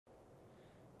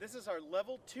This is our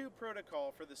level 2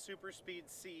 protocol for the SuperSpeed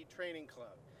C training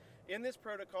club. In this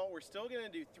protocol, we're still going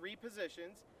to do 3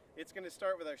 positions. It's going to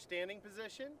start with our standing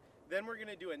position, then we're going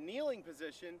to do a kneeling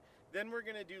position, then we're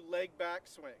going to do leg back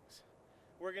swings.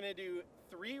 We're going to do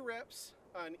 3 reps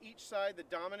on each side, the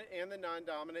dominant and the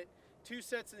non-dominant, 2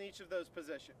 sets in each of those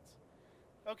positions.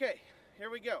 Okay, here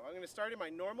we go. I'm going to start in my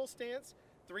normal stance,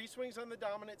 3 swings on the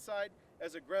dominant side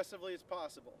as aggressively as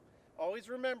possible. Always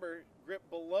remember, grip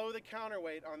below the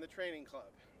counterweight on the training club.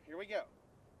 Here we go.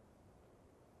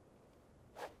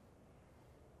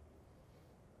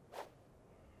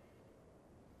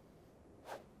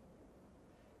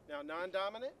 Now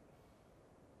non-dominant.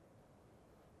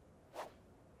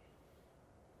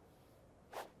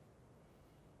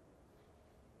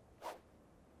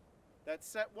 That's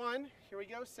set 1. Here we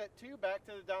go, set 2, back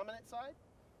to the dominant side.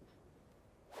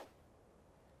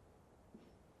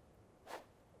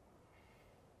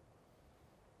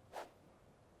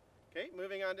 Okay,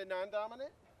 moving on to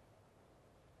non-dominant.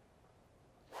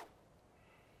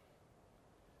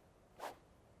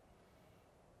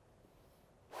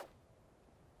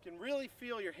 You can really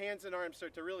feel your hands and arms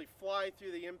start to really fly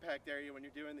through the impact area when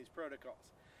you're doing these protocols.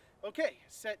 Okay,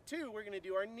 set 2, we're going to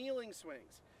do our kneeling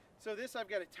swings. So this, I've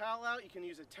got a towel out. You can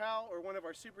use a towel or one of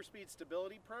our SuperSpeed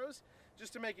Stability Pros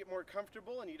just to make it more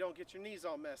comfortable and you don't get your knees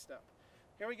all messed up.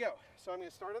 Here we go. So I'm going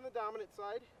to start on the dominant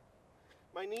side.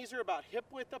 My knees are about hip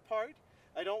width apart.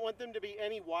 I don't want them to be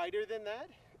any wider than that.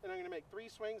 And I'm going to make 3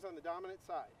 swings on the dominant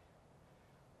side.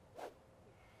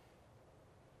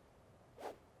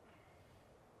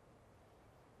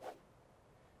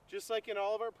 Just like in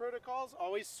all of our protocols,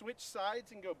 always switch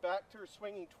sides and go back to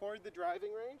swinging toward the driving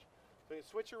range. So you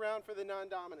switch around for the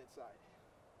non-dominant side.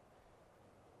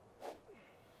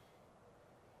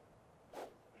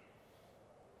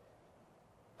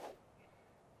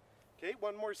 Okay,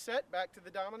 one more set, back to the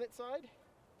dominant side.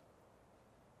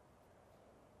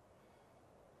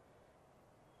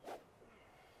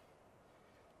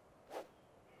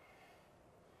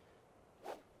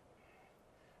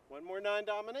 One more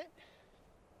non-dominant.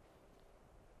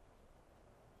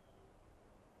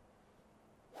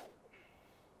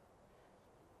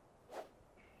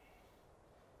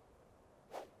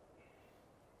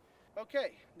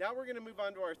 Okay, now we're going to move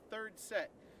on to our 3rd set.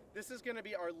 This is going to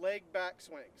be our leg back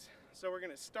swings. So we're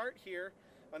going to start here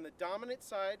on the dominant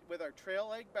side with our trail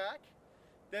leg back.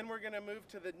 Then we're going to move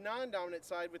to the non-dominant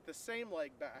side with the same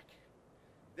leg back.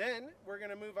 Then we're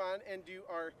going to move on and do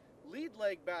our lead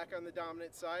leg back on the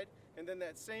dominant side, and then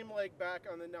that same leg back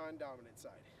on the non-dominant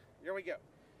side. Here we go.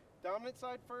 Dominant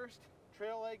side first,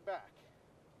 trail leg back.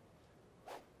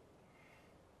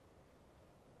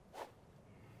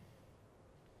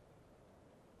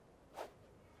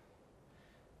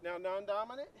 Now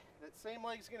non-dominant, that same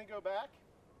leg's going to go back.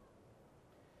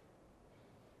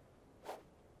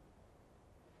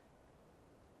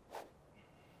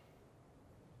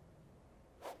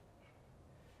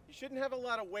 You shouldn't have a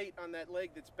lot of weight on that leg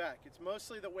that's back. It's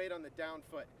mostly the weight on the down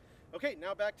foot. Okay,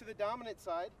 now back to the dominant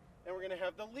side, and we're going to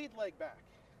have the lead leg back.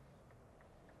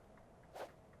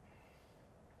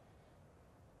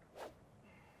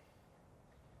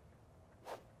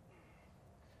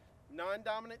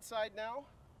 Non-dominant side now.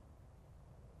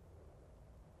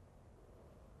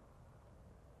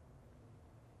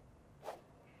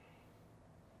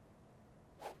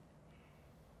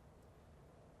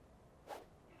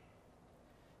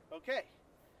 Okay,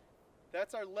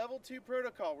 that's our level 2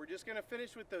 protocol. We're just going to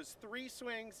finish with those 3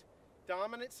 swings,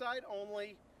 dominant side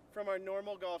only, from our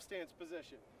normal golf stance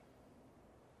position.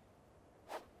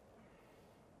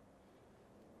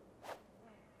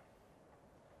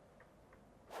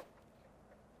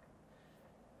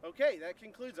 Okay, that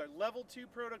concludes our level 2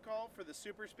 protocol for the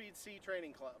SuperSpeed C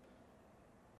training club.